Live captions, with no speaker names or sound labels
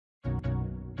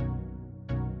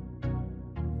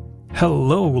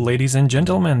Hello ladies and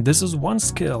gentlemen, this is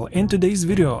OneSkill. In today's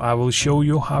video I will show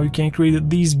you how you can create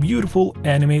these beautiful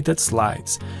animated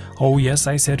slides. Oh yes,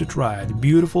 I said it right,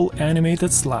 beautiful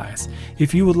animated slides.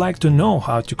 If you would like to know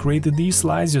how to create these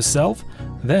slides yourself,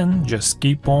 then just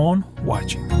keep on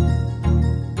watching.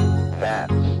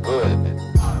 That's good.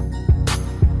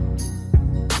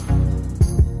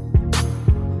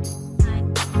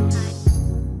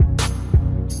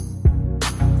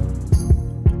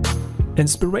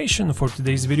 Inspiration for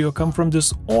today's video come from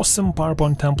this awesome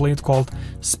PowerPoint template called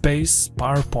Space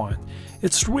PowerPoint.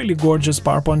 It's really gorgeous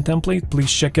PowerPoint template,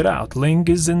 please check it out, link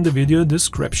is in the video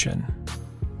description.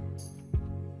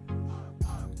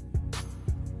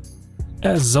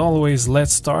 As always,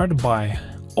 let's start by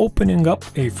opening up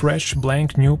a fresh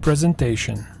blank new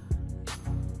presentation.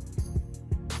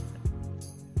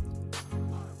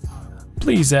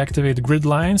 Please activate grid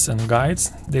lines and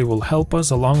guides, they will help us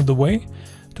along the way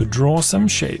to draw some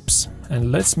shapes, and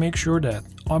let's make sure that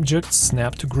objects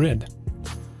snap to grid.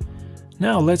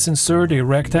 Now let's insert a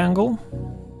rectangle.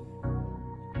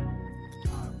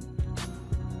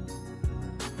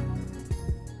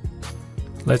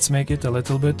 Let's make it a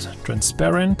little bit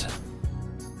transparent,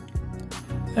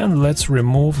 and let's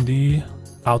remove the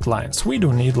outlines. We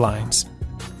don't need lines.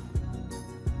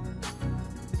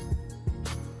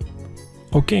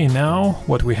 Okay, now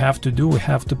what we have to do, we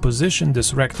have to position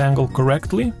this rectangle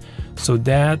correctly so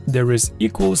that there is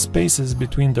equal spaces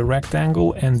between the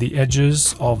rectangle and the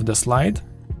edges of the slide.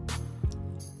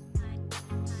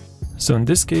 So in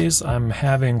this case I'm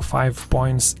having 5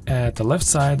 points at the left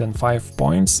side and 5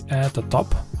 points at the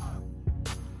top.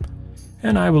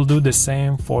 And I will do the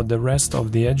same for the rest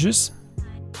of the edges.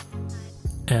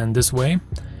 And this way.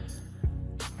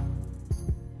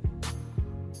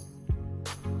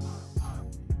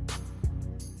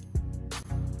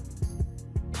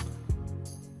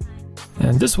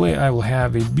 And this way I will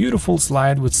have a beautiful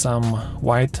slide with some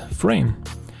white frame.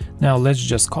 Now let's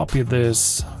just copy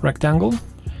this rectangle.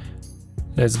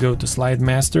 Let's go to Slide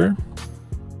Master.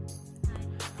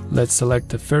 Let's select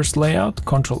the first layout,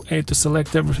 Ctrl A to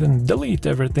select everything, delete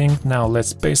everything. Now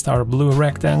let's paste our blue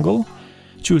rectangle.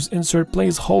 Choose Insert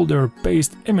Placeholder,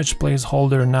 Paste Image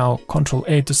Placeholder. Now Ctrl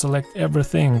A to select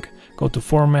everything. Go to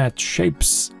Format,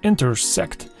 Shapes,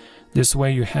 Intersect. This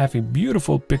way you have a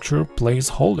beautiful picture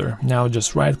placeholder. Now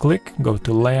just right click, go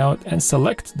to layout and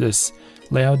select this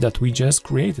layout that we just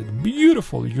created.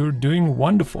 Beautiful, you're doing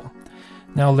wonderful.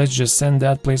 Now let's just send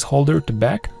that placeholder to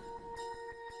back.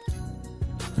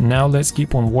 Now let's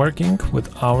keep on working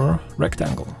with our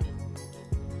rectangle.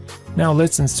 Now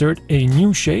let's insert a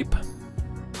new shape.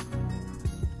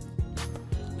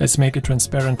 Let's make it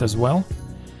transparent as well.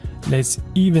 Let's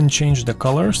even change the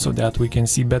color so that we can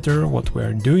see better what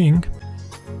we're doing.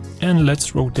 And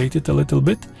let's rotate it a little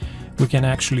bit. We can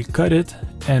actually cut it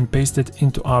and paste it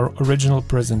into our original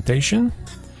presentation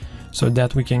so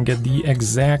that we can get the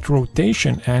exact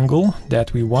rotation angle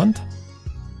that we want.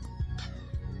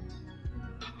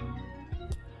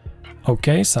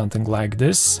 Okay, something like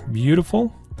this.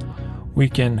 Beautiful. We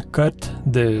can cut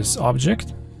this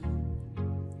object.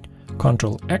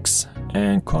 Ctrl X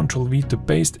and Ctrl V to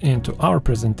paste into our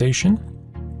presentation.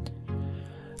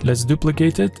 Let's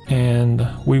duplicate it and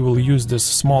we will use this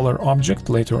smaller object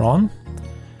later on.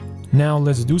 Now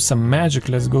let's do some magic.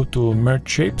 Let's go to Merge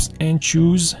Shapes and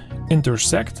choose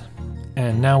Intersect.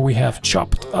 And now we have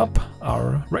chopped up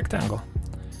our rectangle.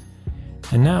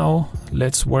 And now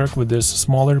let's work with this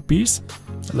smaller piece.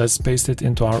 Let's paste it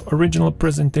into our original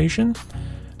presentation.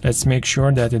 Let's make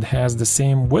sure that it has the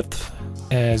same width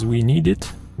as we need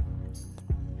it.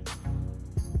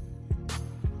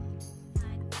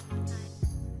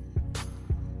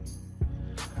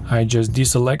 I just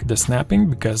deselect the snapping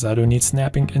because I don't need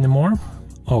snapping anymore.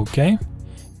 Okay,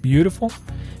 beautiful.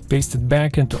 Paste it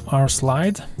back into our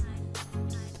slide.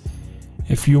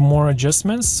 A few more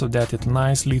adjustments so that it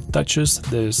nicely touches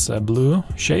this blue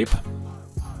shape.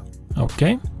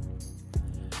 Okay.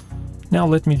 Now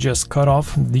let me just cut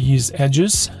off these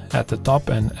edges at the top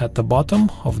and at the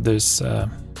bottom of this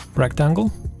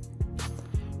rectangle.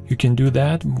 You can do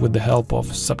that with the help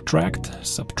of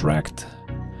subtract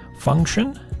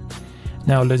function.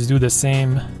 Now let's do the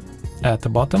same at the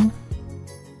bottom.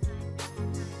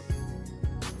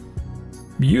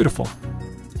 Beautiful.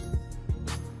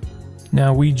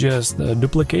 Now we just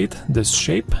duplicate this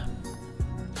shape.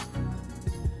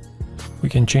 We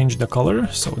can change the color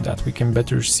so that we can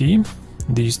better see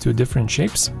these two different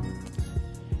shapes.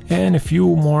 And a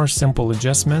few more simple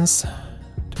adjustments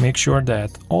to make sure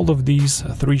that all of these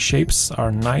three shapes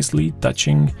are nicely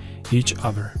touching each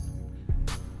other.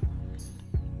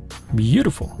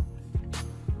 Beautiful.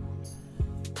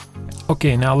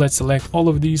 Okay, now let's select all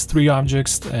of these 3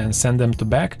 objects and send them to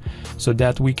back so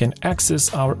that we can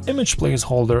access our image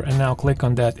placeholder. And now click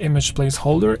on that image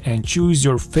placeholder and choose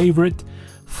your favorite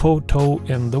photo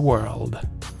in the world.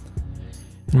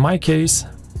 In my case,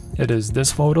 it is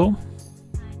this photo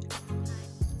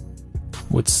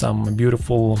with some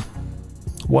beautiful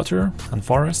water and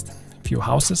forest, a few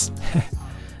houses.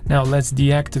 Now let's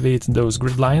deactivate those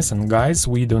grid lines, and guys,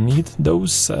 we don't need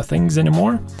those things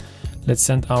anymore. Let's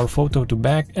send our photo to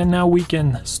back, and now we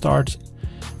can start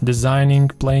designing,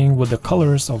 playing with the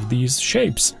colors of these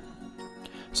shapes.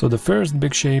 So the first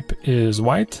big shape is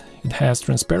white, it has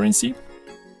transparency,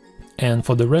 and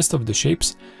for the rest of the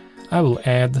shapes I will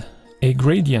add a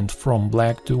gradient from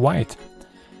black to white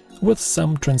with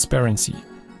some transparency.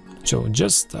 So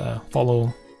just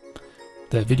follow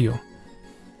the video.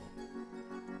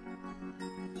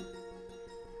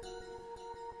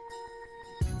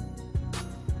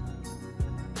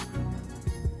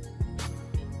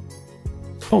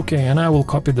 Okay, and I will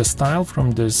copy the style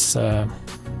from this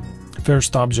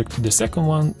first object to the second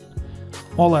one.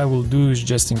 All I will do is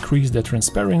just increase the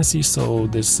transparency so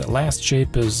this last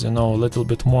shape is, you know, a little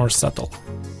bit more subtle.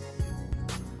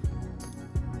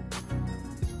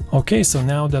 Okay, so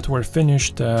now that we're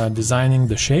finished designing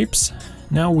the shapes,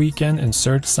 now we can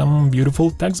insert some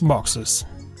beautiful text boxes.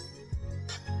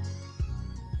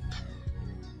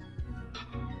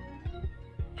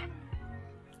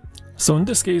 So in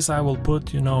this case I will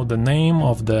put, you know, the name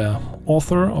of the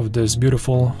author of this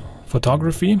beautiful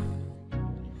photography,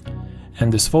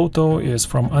 and this photo is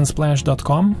from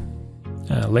unsplash.com.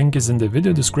 Link is in the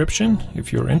video description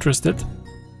if you're interested.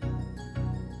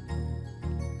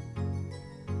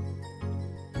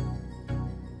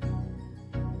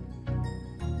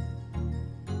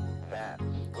 That's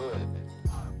good.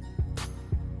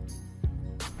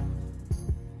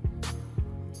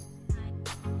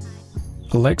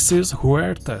 Alexis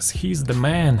Huertas, he's the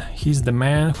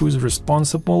man who's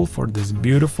responsible for this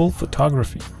beautiful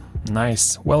photography.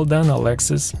 Nice, well done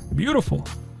Alexis, beautiful.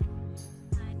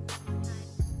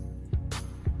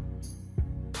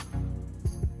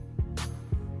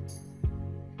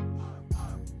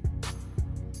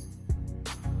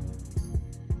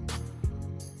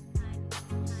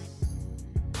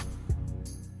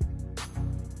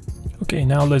 Okay,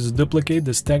 now let's duplicate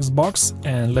this text box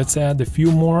and let's add a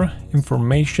few more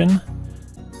information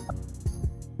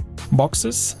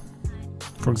boxes.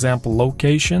 For example,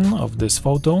 location of this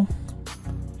photo.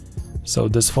 So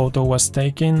this photo was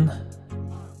taken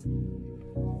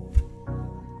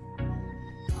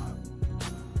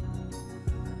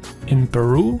in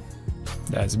Peru.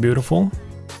 That's beautiful.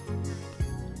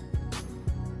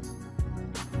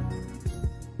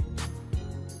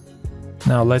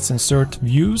 Now let's insert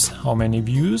views, how many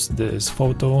views this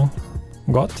photo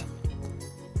got.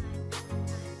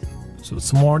 So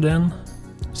it's more than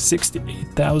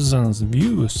 68,000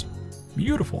 views.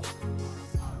 Beautiful.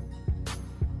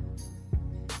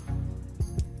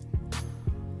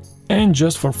 And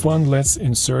just for fun, let's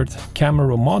insert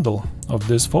camera model of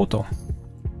this photo.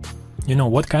 You know,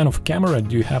 what kind of camera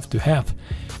do you have to have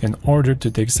in order to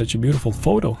take such a beautiful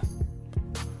photo?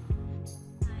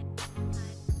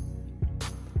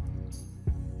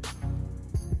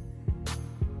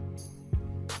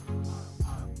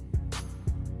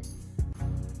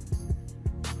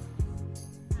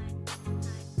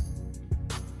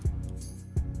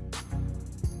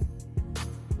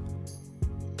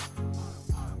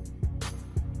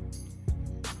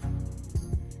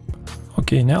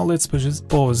 Okay, now let's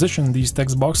position these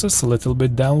text boxes a little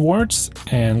bit downwards,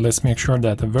 and let's make sure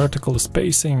that the vertical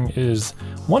spacing is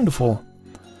wonderful.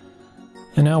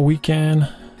 And now we can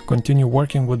continue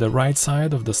working with the right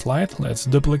side of the slide. Let's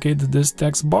duplicate this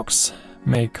text box,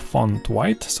 make font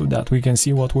white so that we can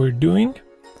see what we're doing.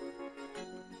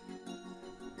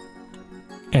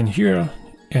 And here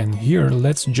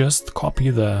let's just copy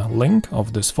the link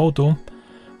of this photo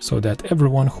so that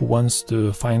everyone who wants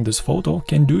to find this photo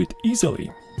can do it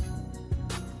easily.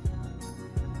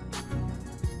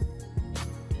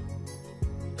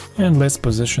 And let's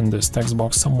position this text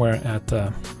box somewhere at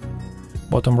the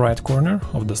bottom right corner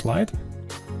of the slide.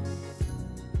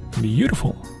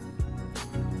 Beautiful.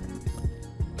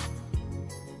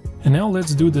 And now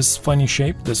let's do this funny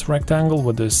shape, this rectangle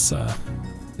with this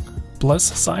plus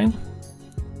sign.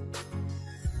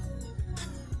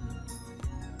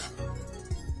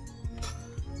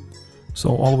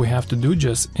 So all we have to do,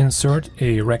 just insert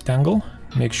a rectangle.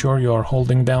 Make sure you're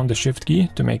holding down the shift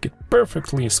key to make it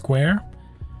perfectly square.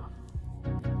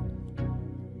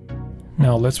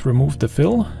 Now let's remove the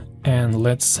fill and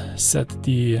let's set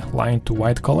the line to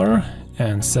white color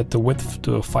and set the width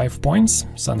to 5 points,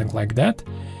 something like that,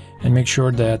 and make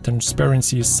sure that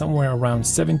transparency is somewhere around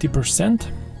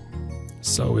 70%,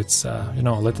 so it's you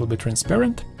know, a little bit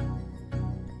transparent.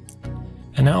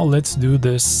 And now let's do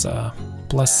this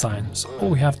plus sign. So all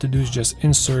we have to do is just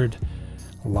insert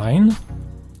line,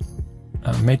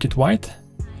 make it white,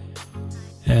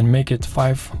 and make it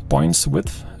 5 points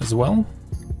width as well.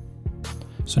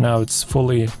 So now it's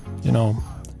fully, you know,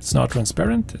 it's not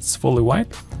transparent, it's fully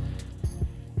white.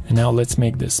 And now let's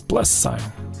make this plus sign.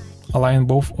 Align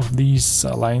both of these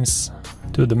lines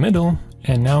to the middle,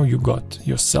 and now you got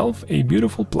yourself a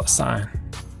beautiful plus sign.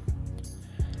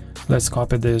 Let's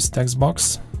copy this text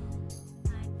box.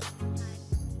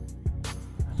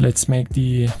 Let's make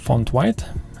the font white,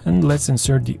 and let's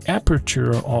insert the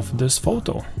aperture of this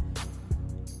photo.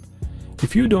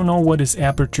 If you don't know what is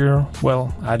aperture,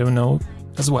 well, I don't know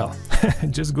as well.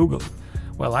 Just Google it.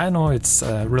 Well, I know it's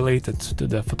related to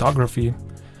the photography,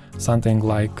 something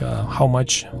like how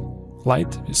much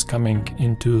light is coming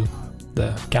into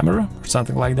the camera or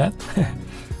something like that.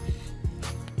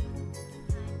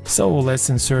 So let's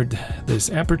insert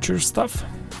this aperture stuff,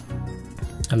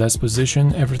 and let's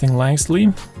position everything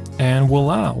nicely, and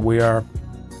voila, we are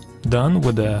done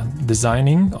with the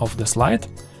designing of the slide.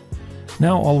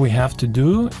 Now all we have to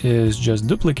do is just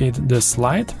duplicate this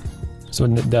slide so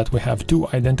that we have two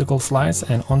identical slides,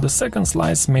 and on the second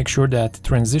slide make sure that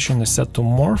transition is set to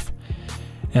morph,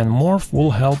 and morph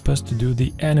will help us to do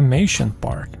the animation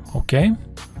part. Okay,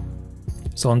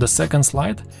 so on the second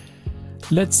slide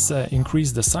let's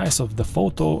increase the size of the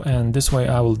photo, and this way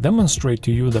I will demonstrate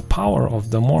to you the power of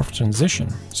the morph transition.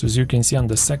 So as you can see on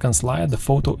the second slide, the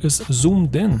photo is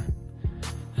zoomed in,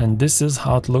 and this is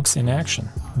how it looks in action.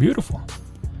 Beautiful.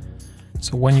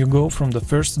 So when you go from the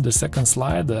first to the second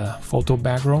slide, the photo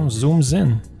background zooms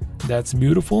in. That's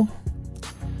beautiful.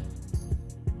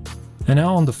 And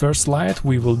now on the first slide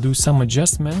we will do some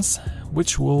adjustments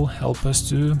which will help us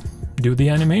to do the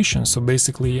animation. So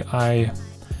basically I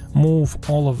move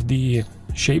all of the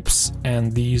shapes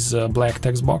and these black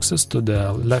text boxes to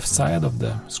the left side of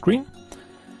the screen.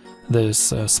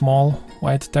 This small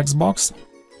white text box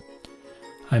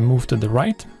I move to the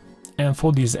right, and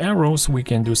for these arrows we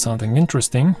can do something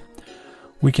interesting.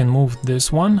 We can move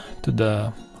this one to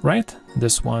the right,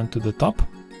 this one to the top,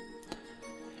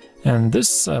 and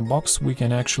this box we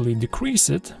can actually decrease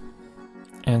it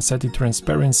and set the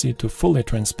transparency to fully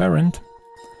transparent.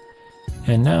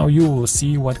 And now you will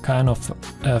see what kind of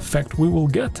effect we will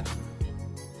get.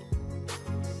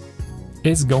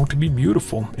 It's going to be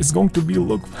beautiful. It's going to be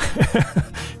look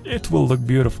it will look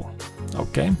beautiful.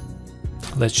 Okay,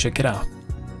 let's check it out.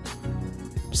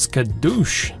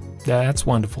 Skadoosh! That's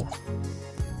wonderful.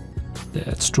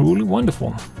 That's truly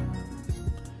wonderful.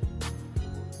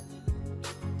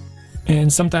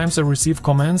 And sometimes I receive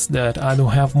comments that I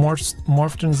don't have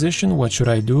morph transition, what should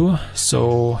I do?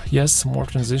 So yes,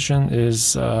 morph transition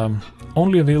is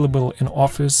only available in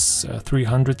Office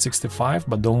 365,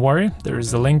 but don't worry, there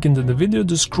is a link in the video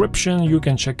description, you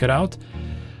can check it out.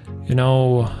 You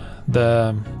know,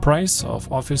 the price of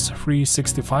Office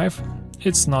 365,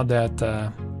 it's not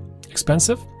that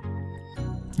expensive.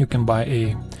 You can buy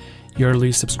a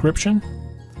yearly subscription.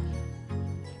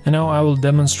 And now I will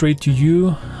demonstrate to you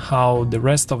how the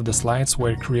rest of the slides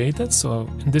were created. So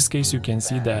in this case you can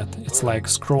see that it's like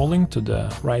scrolling to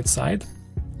the right side.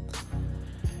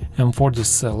 And for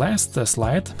this last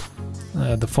slide,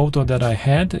 the photo that I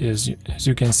had is, as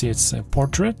you can see, it's a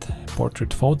portrait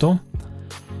photo.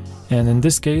 And in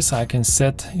this case I can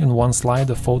set in one slide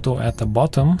the photo at the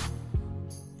bottom.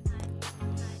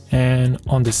 And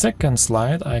on the second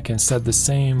slide I can set the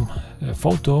same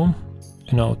photo,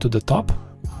 you know, to the top.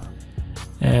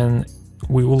 And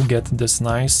we will get this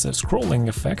nice scrolling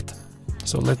effect.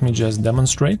 So let me just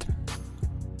demonstrate.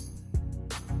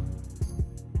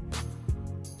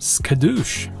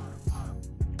 Skadoosh!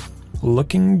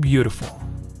 Looking beautiful.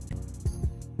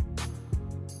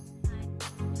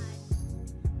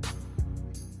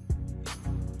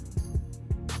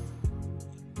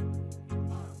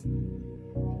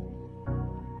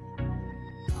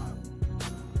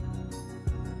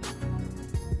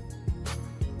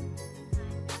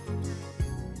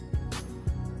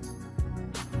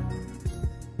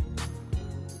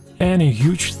 And a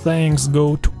huge thanks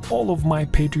go to all of my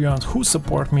Patreons who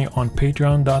support me on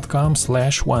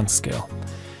patreon.com/onescale.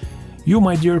 You,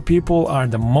 my dear people, are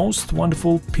the most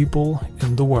wonderful people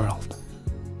in the world.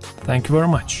 Thank you very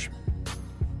much.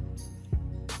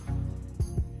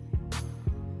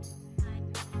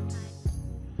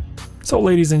 So,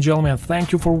 ladies and gentlemen,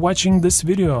 thank you for watching this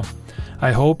video.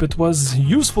 I hope it was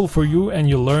useful for you and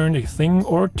you learned a thing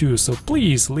or two, so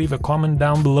please leave a comment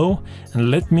down below and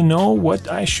let me know what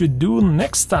I should do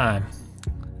next time.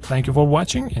 Thank you for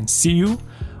watching and see you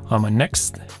on my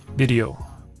next video.